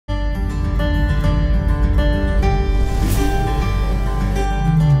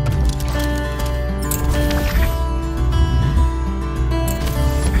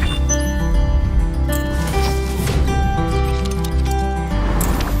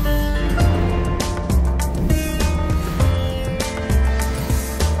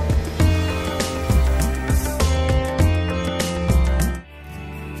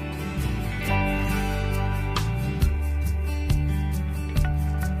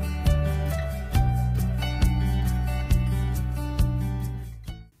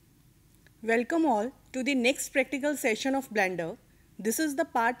Welcome all to the next practical session of Blender. This is the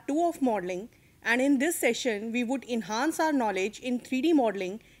part 2 of modeling, and in this session we would enhance our knowledge in 3D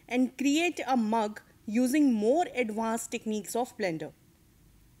modeling and create a mug using more advanced techniques of Blender.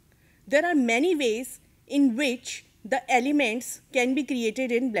 There are many ways in which the elements can be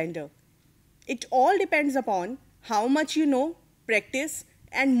created in Blender. It all depends upon how much you know, practice,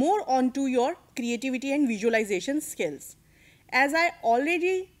 and more onto your creativity and visualization skills. As I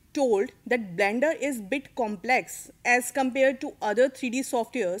already told that Blender is bit complex as compared to other 3D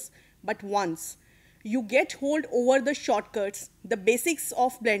softwares, but once you get hold over the shortcuts, the basics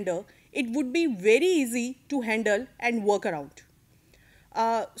of Blender, it would be very easy to handle and work around.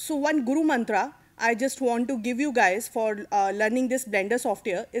 So one guru mantra I just want to give you guys for learning this Blender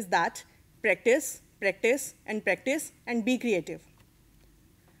software is that practice, practice and practice and be creative.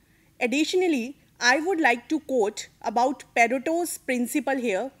 Additionally, I would like to quote about Pareto's principle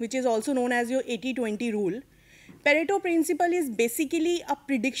here, which is also known as your 80-20 rule. Pareto principle is basically a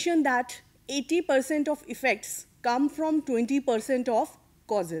prediction that 80% of effects come from 20% of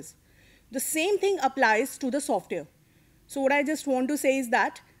causes. The same thing applies to the software. So what I just want to say is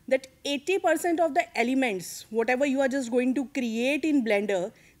that 80% of the elements, whatever you are just going to create in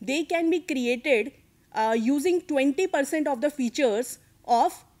Blender, they can be created using 20% of the features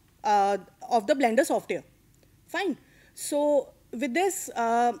of the Blender software. Fine. So with this,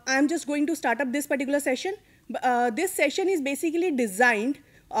 I'm just going to start up this particular session. This session is basically designed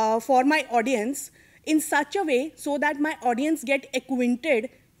for my audience in such a way so that my audience get acquainted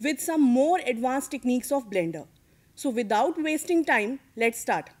with some more advanced techniques of Blender. So without wasting time, let's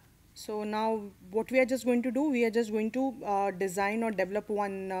start. So now what we are just going to do, we are just going to design or develop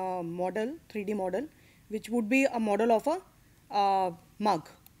one model, 3D model, which would be a model of a mug.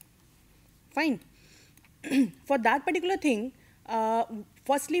 Fine. For that particular thing,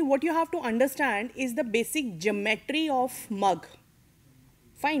 firstly what you have to understand is the basic geometry of mug.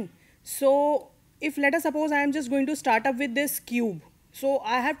 Fine. So if let us suppose I am just going to start up with this cube. So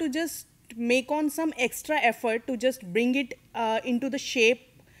I have to just make on some extra effort to just bring it into the shape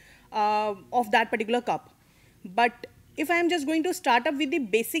of that particular cup. But if I am just going to start up with the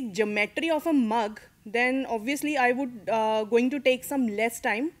basic geometry of a mug, then obviously I would going to take some less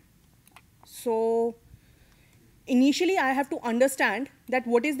time. So initially I have to understand that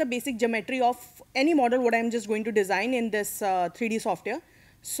what is the basic geometry of any model what I am just going to design in this 3D software.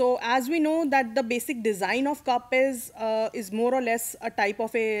 So as we know that the basic design of cup is more or less a type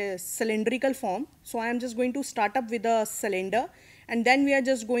of a cylindrical form. So I am just going to start up with a cylinder, and then we are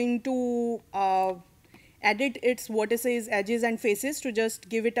just going to edit its vertices, edges and faces to just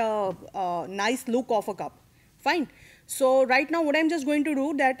give it a nice look of a cup. Fine. So right now what I'm just going to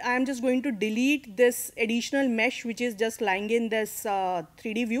do that I'm just going to delete this additional mesh which is just lying in this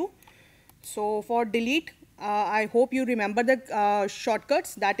 3D view. So for delete, I hope you remember the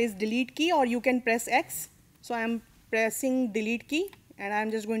shortcuts, that is delete key, or you can press X. So I'm pressing delete key and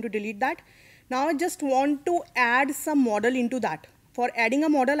I'm just going to delete that. Now I just want to add some model into that. For adding a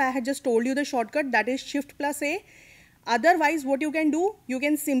model, I had just told you the shortcut, that is Shift plus A. Otherwise what you can do, you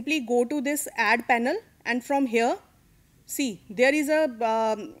can simply go to this add panel, and from here see there is a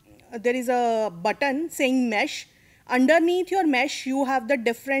button saying mesh. Underneath your mesh you have the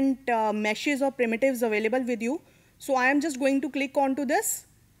different meshes or primitives available with you. So I am just going to click onto this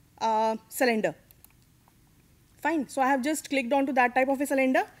cylinder. Fine. So I have just clicked onto that type of a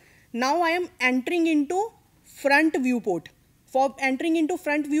cylinder. Now I am entering into front viewport. For entering into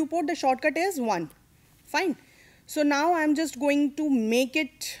front viewport, the shortcut is 1. Fine. So now I am just going to make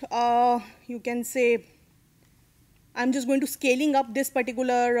it, you can say, I'm just going to scaling up this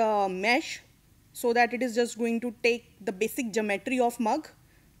particular mesh so that it is just going to take the basic geometry of mug.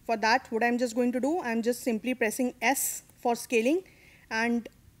 For that, what I'm just going to do, I'm just simply pressing S for scaling, and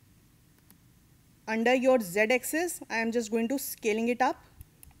under your Z axis, I am just going to scaling it up.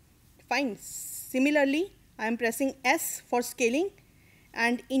 Fine. Similarly, I am pressing S for scaling,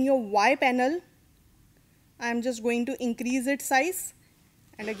 and in your Y panel, I am just going to increase its size,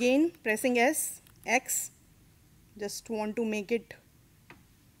 and again pressing S, X. Just want to make it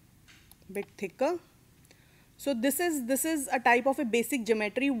a bit thicker. So this is a type of a basic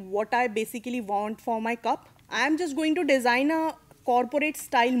geometry what I basically want for my cup. I am just going to design a corporate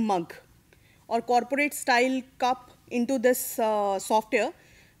style mug or corporate style cup into this software.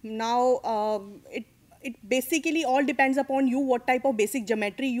 Now it basically all depends upon you what type of basic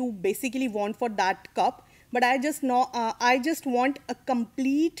geometry you basically want for that cup. But I just want a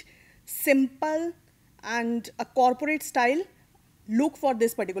complete, simple and a corporate style look for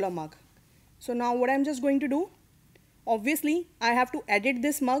this particular mug. So now what I'm just going to do, obviously I have to edit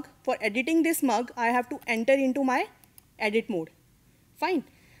this mug. For editing this mug, I have to enter into my edit mode. Fine.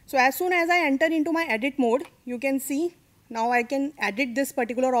 So as soon as I enter into my edit mode, you can see now I can edit this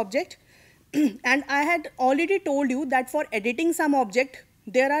particular object. And I had already told you that for editing some object,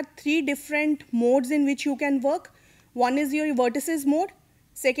 there are 3 different modes in which you can work. One is your vertices mode,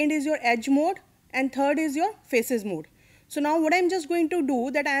 second is your edge mode, and third is your faces mode. So now what I'm just going to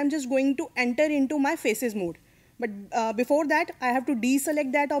do, that I am just going to enter into my faces mode. But before that, I have to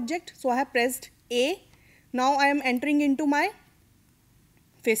deselect that object. So I have pressed A. Now I am entering into my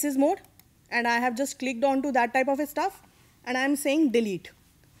faces mode, and I have just clicked on to that type of stuff, and I am saying delete.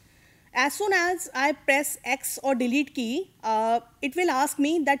 As soon as I press X or delete key, it will ask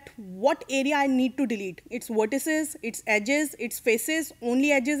me that what area I need to delete. Its vertices, its edges, its faces,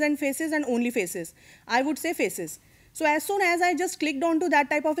 only edges and faces, and only faces. I would say faces. So as soon as I just clicked onto that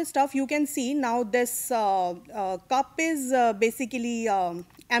type of stuff, you can see now this cup is basically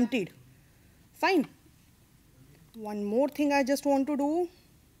emptied. Fine. One more thing I just want to do.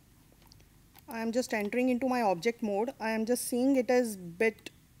 I am just entering into my object mode. I am just seeing it is bit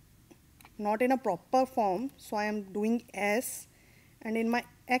not in a proper form, so I am doing S, and in my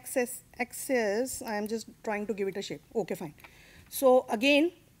axis I am just trying to give it a shape. Okay, fine. So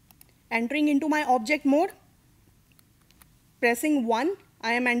again, entering into my object mode, pressing 1,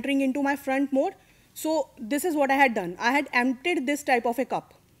 I am entering into my front mode. So this is what I had done. I had emptied this type of a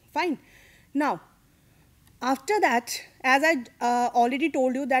cup. Fine. Now after that, as I already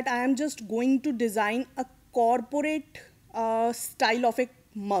told you, that I am just going to design a corporate style of a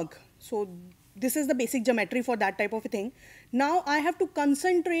mug. So this is the basic geometry for that type of a thing. Now I have to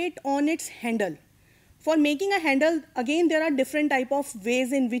concentrate on its handle. For making a handle, again there are different type of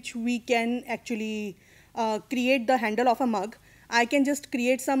ways in which we can actually create the handle of a mug. I can just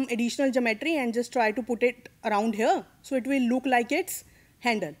create some additional geometry and just try to put it around here, so it will look like its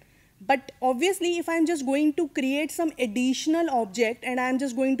handle. But obviously if I'm just going to create some additional object and I'm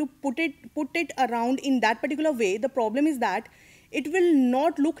just going to put it around in that particular way, the problem is that it will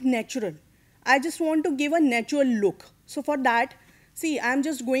not look natural. I just want to give a natural look. So for that, see, I'm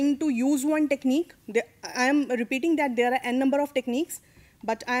just going to use one technique. I am repeating that there are n number of techniques,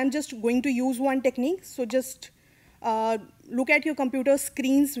 but I am just going to use one technique. So just look at your computer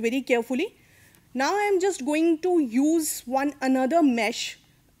screens very carefully. Now I am just going to use another mesh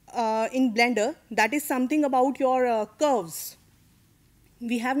in Blender, that is something about your curves.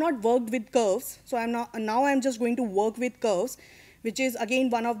 We have not worked with curves, so now I'm just going to work with curves, which is again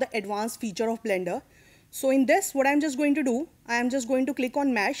one of the advanced feature of Blender. So in this, what I'm just going to do, I am just going to click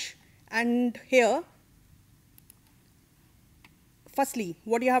on mesh, and here, firstly,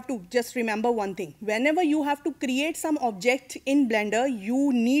 what you have to just remember one thing. Whenever you have to create some object in Blender,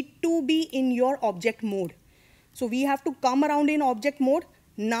 you need to be in your object mode. So we have to come around in object mode.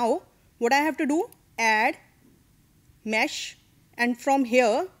 Now what I have to do, add mesh, and from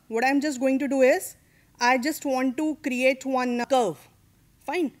here what I'm just going to do is I just want to create one curve.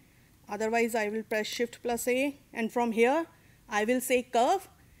 Fine. Otherwise I will press Shift plus A, and from here I will say curve,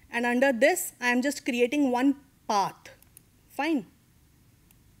 and under this I am just creating one path. Fine.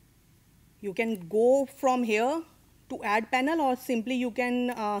 You can go from here to add panel, or simply you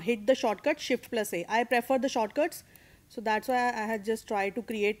can hit the shortcut Shift plus A. I prefer the shortcuts, so that's why I had just tried to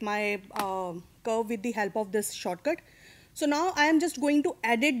create my curve with the help of this shortcut. So now I am just going to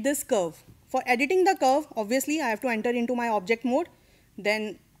edit this curve. For editing the curve, obviously I have to enter into my object mode.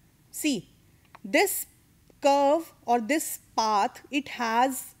 Then see, this curve or this path, it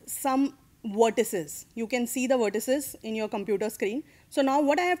has some vertices. You can see the vertices in your computer screen. So now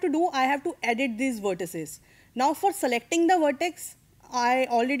what I have to do, I have to edit these vertices. Now for selecting the vertex, I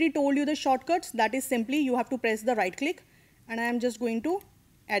already told you the shortcuts. That is simply you have to press the right click, and I am just going to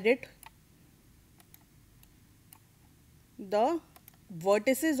edit the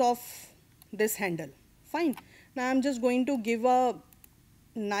vertices of this handle. Fine. Now I am just going to give a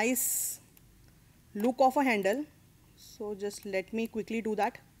nice look of a handle. So just let me quickly do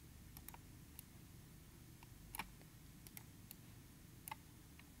that.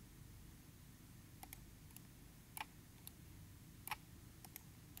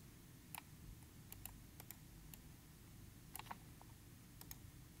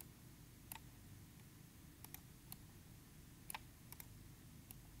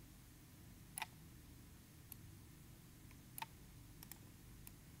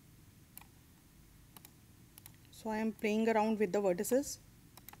 So I am playing around with the vertices.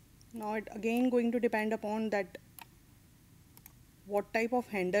 Now it again going to depend upon that what type of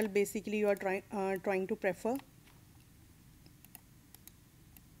handle basically you are trying to prefer.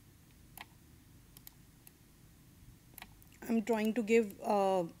 I'm trying to give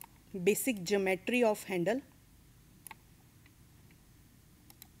a basic geometry of handle.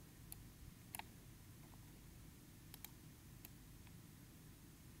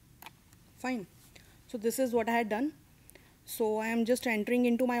 Fine. So this is what I had done. So I am just entering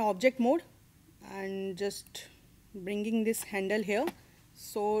into my object mode and just bringing this handle here.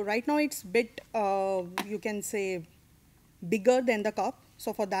 So right now it's bit you can say bigger than the cup.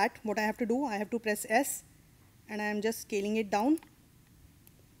 So for that, what I have to do, I have to press S and I am just scaling it down,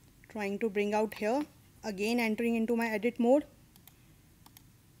 trying to bring out here, again entering into my edit mode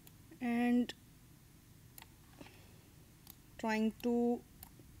and trying to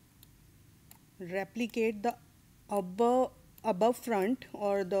replicate the above front,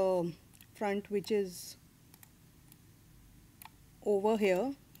 or the front which is over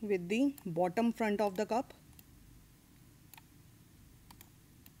here, with the bottom front of the cup.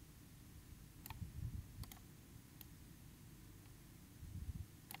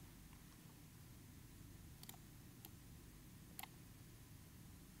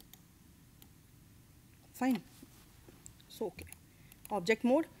 Fine. So okay, object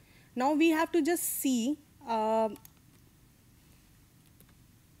mode. Now we have to just see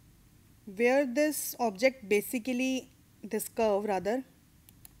where this object, basically this curve rather,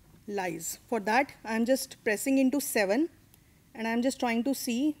 lies. For that I am just pressing into 7 and I am just trying to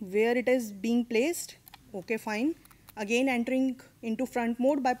see where it is being placed. Okay, fine. Again entering into front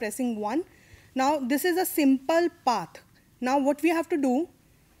mode by pressing 1. Now this is a simple path. Now what we have to do,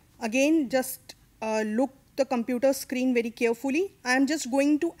 again just look the computer screen very carefully. I am just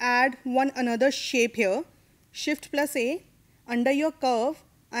going to add one another shape here. Shift plus A, under your curve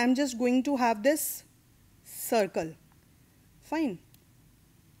I am just going to have this circle. Fine.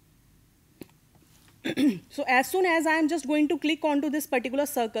 So as soon as I am just going to click onto this particular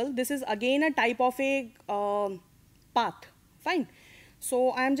circle, this is again a type of a path. Fine. So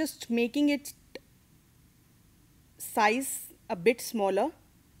I am just making it size a bit smaller.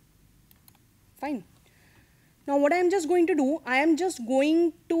 Fine. Now what I am just going to do, I am just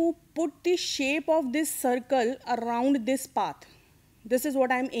going to put the shape of this circle around this path. This is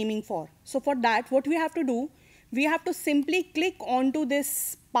what I am aiming for. So for that, what we have to do, we have to simply click onto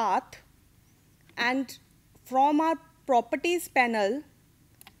this path, and from our properties panel,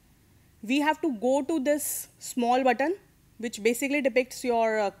 we have to go to this small button which basically depicts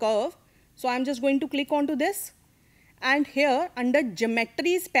your curve. So I am just going to click onto this, and here under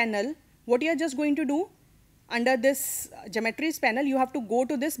geometries panel, what you are just going to do, under this geometries panel, you have to go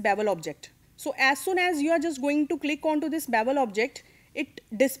to this bevel object. So as soon as you are just going to click onto this bevel object, it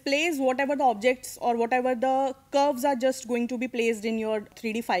displays whatever the objects or whatever the curves are just going to be placed in your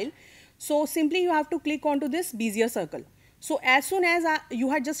 3D file. So simply you have to click onto this Bezier circle. So as soon as you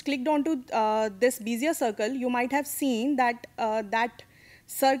had just clicked onto this Bezier circle, you might have seen that that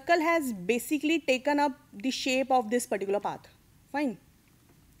circle has basically taken up the shape of this particular path. Fine.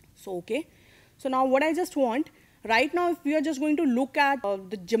 So okay. So now what I just want, right now if we are just going to look at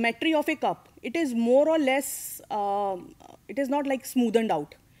the geometry of a cup, it is more or less, it is not like smoothened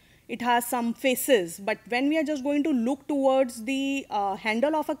out. It has some faces, but when we are just going to look towards the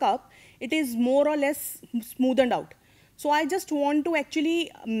handle of a cup, it is more or less smoothened out. So I just want to actually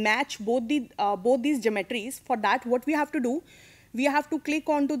match both these geometries. For that, what we have to do, we have to click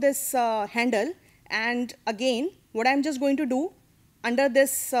onto this handle, and again what I am just going to do, under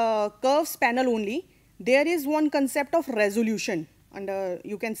this curves panel only, there is one concept of resolution. Under,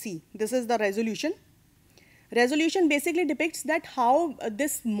 you can see this is the resolution. Resolution basically depicts that how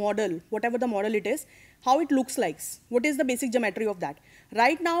this model, whatever the model it is, how it looks like, what is the basic geometry of that.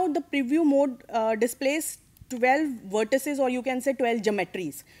 Right now the preview mode displays 12 vertices, or you can say 12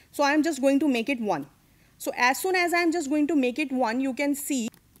 geometries. So I am just going to make it 1. So as soon as I am just going to make it 1, you can see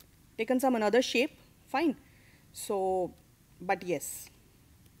taken some another shape. Fine. So but yes,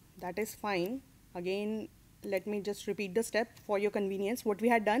 that is fine. Again, let me just repeat the step for your convenience. What we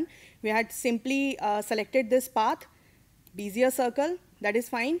had done, we had simply selected this path, Bezier circle, that is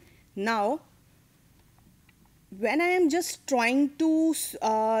fine. Now, when I am just trying to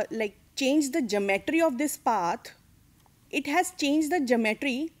like change the geometry of this path, it has changed the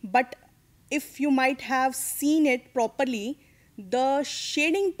geometry, but if you might have seen it properly, the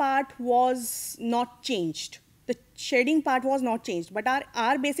shading part was not changed. The shading part was not changed, but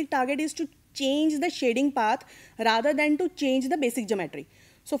our basic target is to change the shading path rather than to change the basic geometry.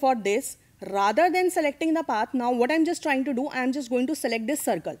 So for this, rather than selecting the path, now what I'm just trying to do, I'm just going to select this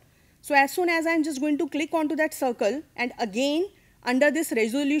circle. So as soon as I'm just going to click onto that circle, and again under this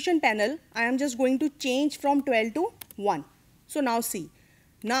resolution panel, I am just going to change from 12 to 1. So now see,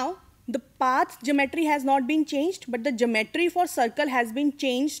 now the path geometry has not been changed, but the geometry for circle has been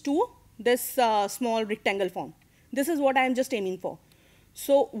changed to this small rectangle form. This is what I am just aiming for.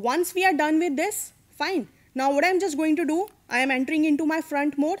 So once we are done with this, fine. Now what I am just going to do, I am entering into my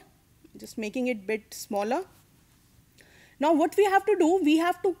front mode, just making it a bit smaller. Now what we have to do, we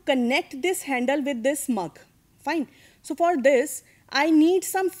have to connect this handle with this mug. Fine. So for this, I need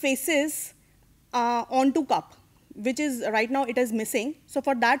some faces onto cup, which is right now it is missing. So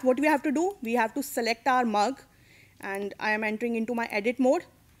for that, what we have to do, we have to select our mug, and I am entering into my edit mode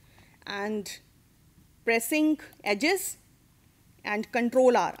and pressing edges and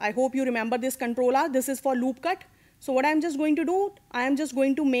Control R. I hope you remember this Control R. This is for loop cut. So what I am just going to do, I am just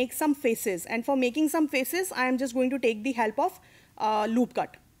going to make some faces, and for making some faces, I am just going to take the help of loop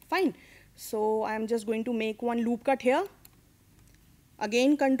cut. Fine. So I am just going to make one loop cut here.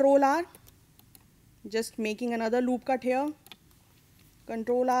 Again Control R. Just making another loop cut here.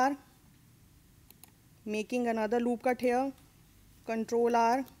 Control R. Making another loop cut here. Control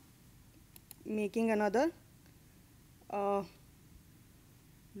R. Making another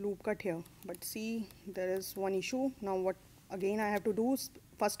loop cut here. But see, there is one issue. Now what again I have to do is,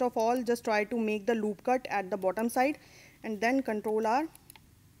 first of all, just try to make the loop cut at the bottom side, and then Control R,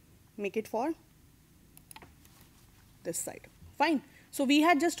 make it for this side. Fine. So we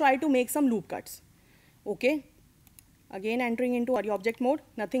had just tried to make some loop cuts. Okay. Again entering into the object mode.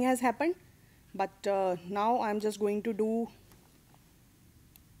 Nothing has happened. But now I'm just going to do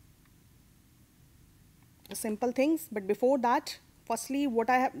the simple things. But before that, firstly, what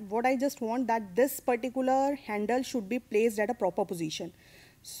I just want that this particular handle should be placed at a proper position.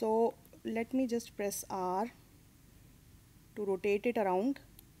 So let me just press R to rotate it around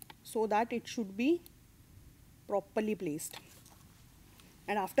so that it should be properly placed.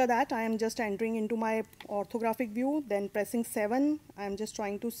 And after that, I am just entering into my orthographic view, then pressing 7. I am just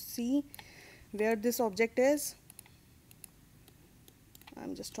trying to see where this object is. I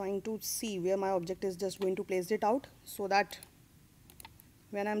am just trying to see where my object is, just going to place it out so that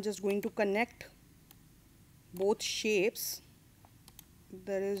when I am just going to connect both shapes,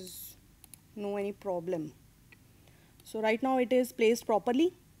 there is no any problem. So right now it is placed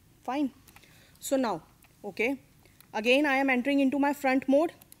properly. Fine. So now, okay, again I am entering into my front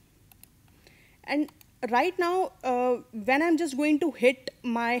mode, and right now when I'm just going to hit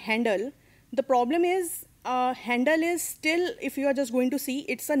my handle, the problem is handle is still, if you are just going to see,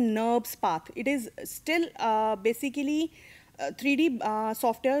 it's a NURBS path. It is still basically 3D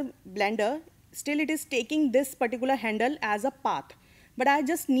software Blender, still it is taking this particular handle as a path, but I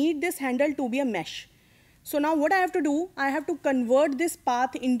just need this handle to be a mesh. So now what I have to do, I have to convert this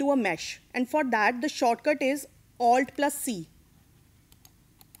path into a mesh, and for that the shortcut is Alt plus C.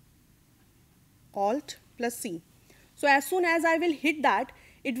 Alt plus C. So as soon as I will hit that,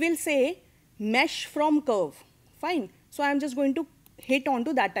 it will say mesh from curve. Fine. So I am just going to hit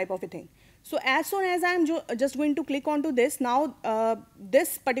onto that type of a thing. So as soon as I am just going to click onto this, now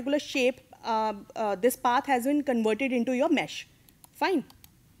this particular shape, this path has been converted into your mesh. Fine.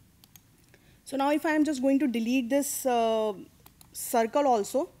 So now if I am just going to delete this circle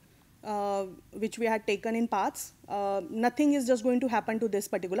also, which we had taken in paths, nothing is just going to happen to this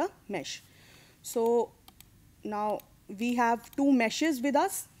particular mesh. So now we have two meshes with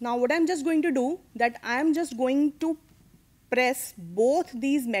us. Now what I'm just going to do, that I'm just going to press both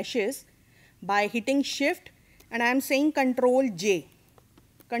these meshes by hitting Shift, and I'm saying Control J.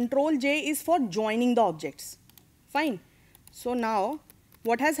 Control J is for joining the objects. Fine. So now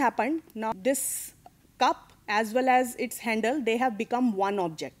what has happened, now this cup as well as its handle, they have become one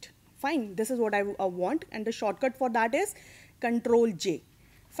object. Fine. This is what I want, and the shortcut for that is Control J.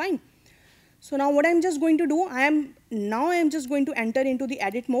 Fine. So now what I'm just going to do, I am just going to enter into the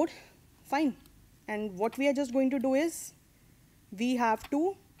edit mode. Fine. And what we are just going to do is, we have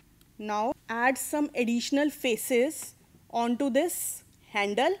to now add some additional faces onto this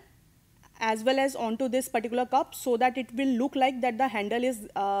handle as well as onto this particular cup, so that it will look like that the handle is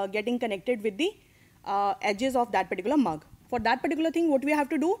getting connected with the edges of that particular mug. For that particular thing, what we have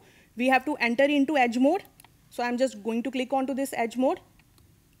to do, we have to enter into edge mode. So I'm just going to click onto this edge mode.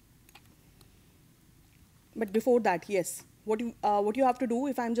 But before that, yes, what you have to do,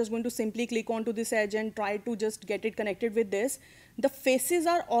 if I'm just going to simply click onto this edge and try to just get it connected with this, the faces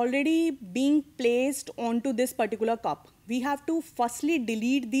are already being placed onto this particular cup. We have to firstly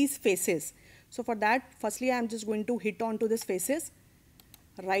delete these faces. So for that, firstly I'm just going to hit onto this faces,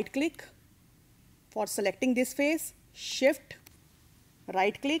 right click for selecting this face, Shift,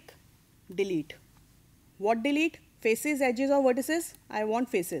 right click, delete. What delete? Faces, edges or vertices? I want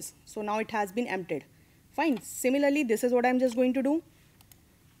faces. So now it has been emptied. Fine. Similarly, this is what I'm just going to do.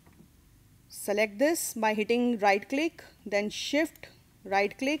 select this by hitting right click, then shift,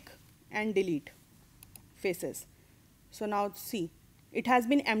 right click and delete faces. So now see, it has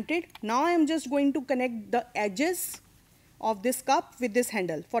been emptied. Now I am just going to connect the edges of this cup with this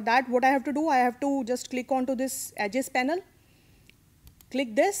handle. For that, what I have to do, I have to just click onto this edges panel,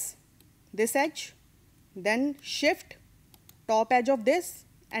 click this edge, then shift top edge of this,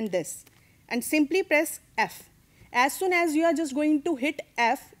 and simply press F. As soon as you are just going to hit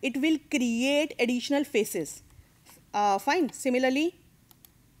F, it will create additional faces. Fine. Similarly,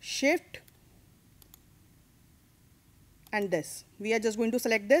 shift and this. We are just going to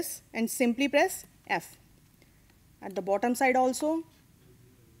select this and simply press F. At the bottom side also,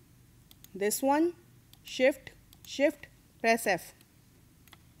 this one, shift, press F.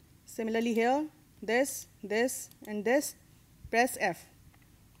 Similarly here, this, and this, press F.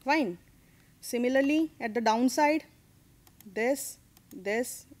 Fine. Similarly, at the downside, this,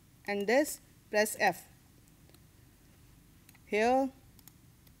 and this, press F. Here,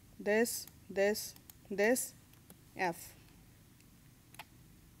 this, F.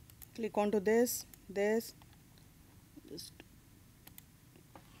 Click onto this, just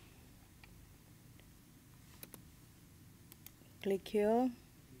click here,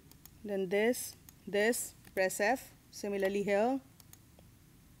 then this, press F. Similarly here,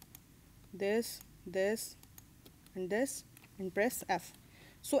 this, and this, and press F.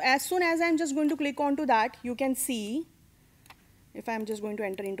 So as soon as I'm just going to click onto that, you can see, if I'm just going to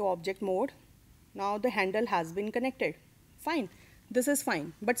enter into object mode, now the handle has been connected. Fine, this is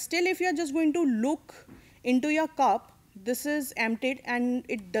fine. But still, if you're just going to look into your cup, this is emptied and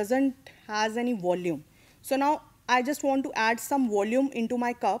it doesn't has any volume. So now I just want to add some volume into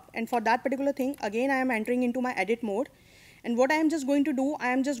my cup, and for that particular thing, again I am entering into my edit mode. And what I am just going to do, I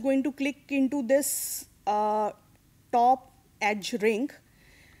am just going to click into this top edge ring.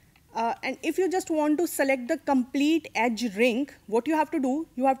 And if you just want to select the complete edge ring, what you have to do,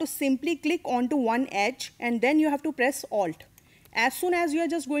 you have to simply click onto one edge and then you have to press Alt. As soon as you are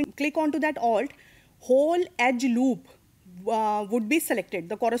just going to click onto that Alt, whole edge loop would be selected.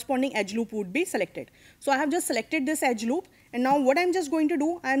 The corresponding edge loop would be selected. So I have just selected this edge loop, and now what I'm just going to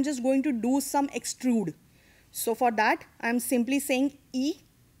do, I'm just going to do some extrude. So for that, I'm simply saying E,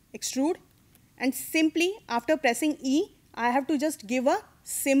 extrude, and simply after pressing E, I have to just give a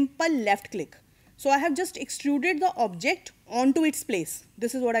simple left click. So I have just extruded the object onto its place.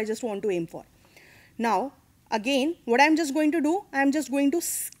 This is what I just want to aim for. Now, again, what I'm just going to do, I'm just going to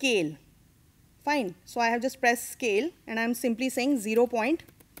scale. Fine. So I have just pressed scale and I'm simply saying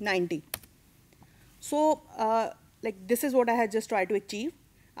 0.90. So like this is what I have just tried to achieve.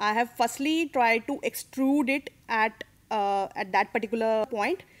 I have firstly tried to extrude it at that particular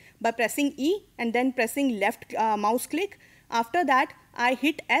point by pressing E and then pressing left mouse click. After that, I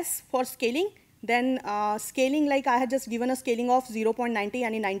hit S for scaling. Then scaling, like I had just given a scaling of 0.90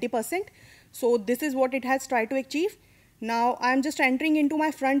 and 90%. So this is what it has tried to achieve. Now I am just entering into my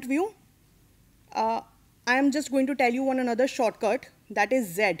front view. I am just going to tell you one another shortcut, that is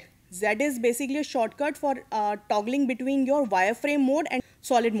Z. Z is basically a shortcut for toggling between your wireframe mode and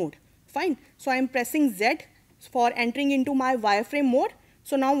solid mode. Fine. So I am pressing Z for entering into my wireframe mode.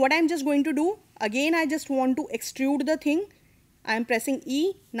 So now what I am just going to do, again I just want to extrude the thing. I am pressing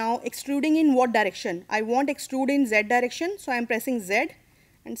E. Now extruding in what direction? I want extrude in Z direction. So I am pressing Z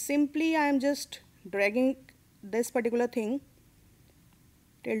and simply I am just dragging this particular thing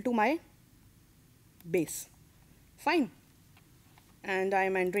till to my base. Fine. And I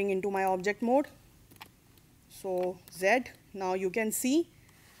am entering into my object mode. So Z. Now you can see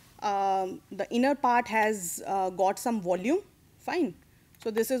the inner part has got some volume. Fine.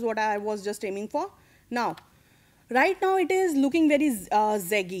 So this is what I was just aiming for. Now, right now it is looking very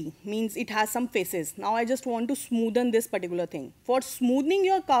zaggy, means it has some faces. Now I just want to smoothen this particular thing. For smoothening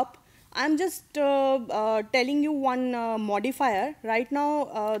your cup, I'm just telling you one modifier. Right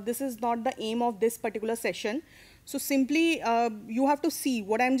now, this is not the aim of this particular session. So simply, you have to see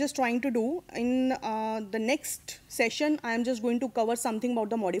what I'm just trying to do. In the next session, I'm just going to cover something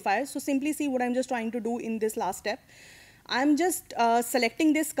about the modifiers. So simply see what I'm just trying to do in this last step. I'm just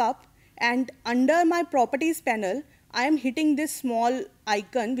selecting this cup, and under my properties panel, I am hitting this small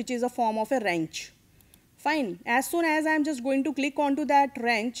icon, which is a form of a wrench. Fine. As soon as I'm just going to click onto that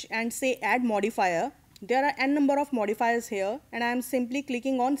wrench and say add modifier, there are n number of modifiers here, and I'm simply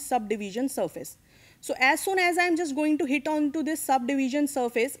clicking on subdivision surface. So as soon as I'm just going to hit onto this subdivision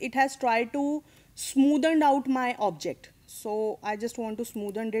surface, it has tried to smoothen out my object. So I just want to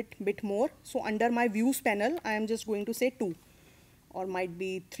smoothen it a bit more. So under my views panel, I am just going to say 2 or might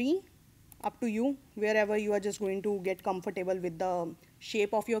be 3, up to you, wherever you are just going to get comfortable with the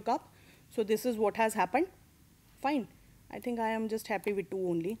shape of your cup. So this is what has happened. Fine. I think I am just happy with 2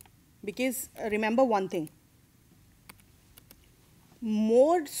 only, because remember one thing,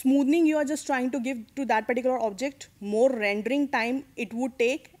 more smoothing you are just trying to give to that particular object, more rendering time it would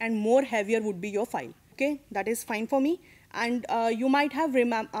take and more heavier would be your file. Okay, that is fine for me. And you might have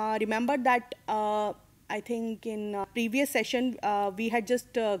remembered that I think in previous session we had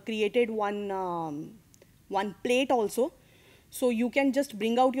just created one plate also. So you can just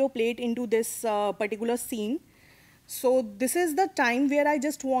bring out your plate into this particular scene. So this is the time where I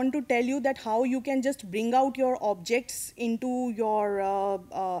just want to tell you that how you can just bring out your objects into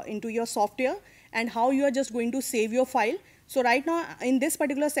your software, and how you are just going to save your file. So right now in this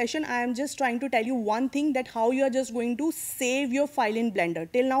particular session, I am just trying to tell you one thing, that how you are just going to save your file in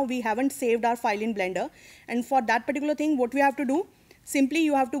Blender. Till now we haven't saved our file in Blender, and for that particular thing what we have to do, simply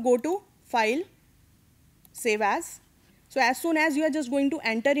you have to go to File, Save As. So as soon as you are just going to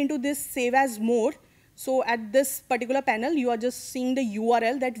enter into this Save As mode, so at this particular panel, you are just seeing the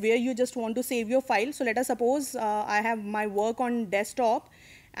URL that where you just want to save your file. So let us suppose I have my work on desktop,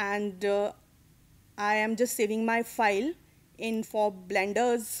 and I am just saving my file in for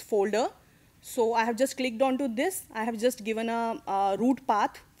Blender's folder. So I have just clicked onto this. I have just given a root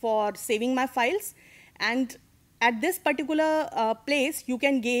path for saving my files, and at this particular place, you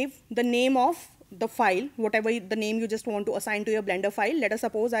can give the name of the file, whatever the name you just want to assign to your Blender file. Let us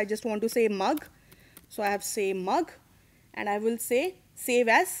suppose I just want to say mug. So I have say mug, and I will say save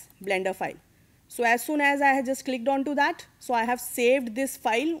as Blender file. So as soon as I have just clicked onto that, so I have saved this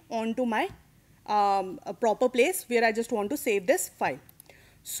file onto my a proper place where I just want to save this file.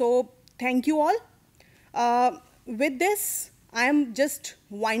 So thank you all. With this, I am just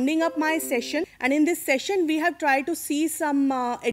winding up my session, and in this session we have tried to see some